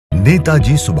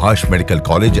Netaji Subhash Medical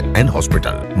College and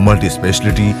Hospital,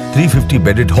 multi-speciality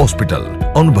 350-bedded hospital,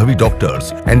 Anubhavi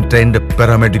doctors and trained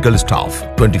paramedical staff,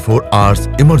 24 hours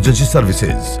emergency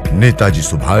services. Netaji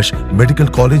Subhash Medical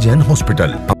College and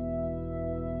Hospital.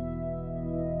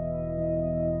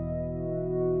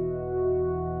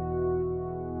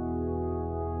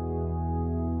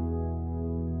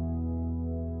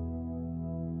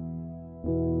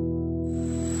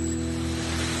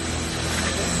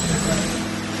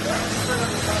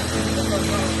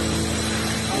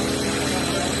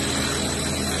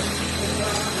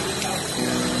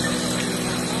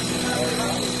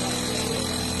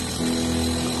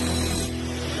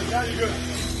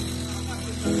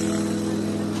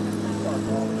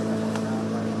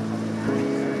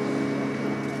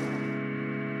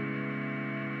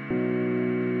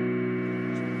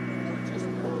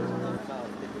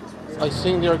 I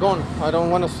think they're gone. I don't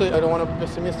want to be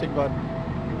pessimistic, but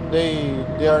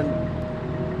they are.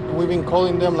 We've been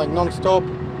calling them like non-stop,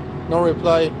 no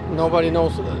reply. Nobody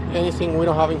knows anything. We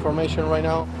don't have information right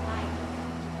now.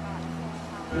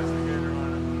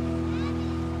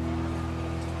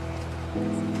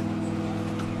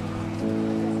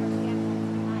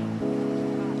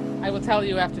 I will tell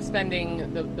you, after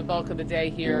spending the bulk of the day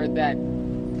here, that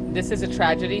this is a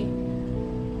tragedy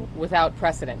without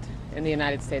precedent in the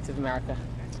United States of America.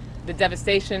 The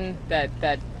devastation that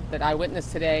I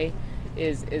witnessed today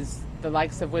is the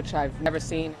likes of which I've never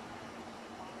seen.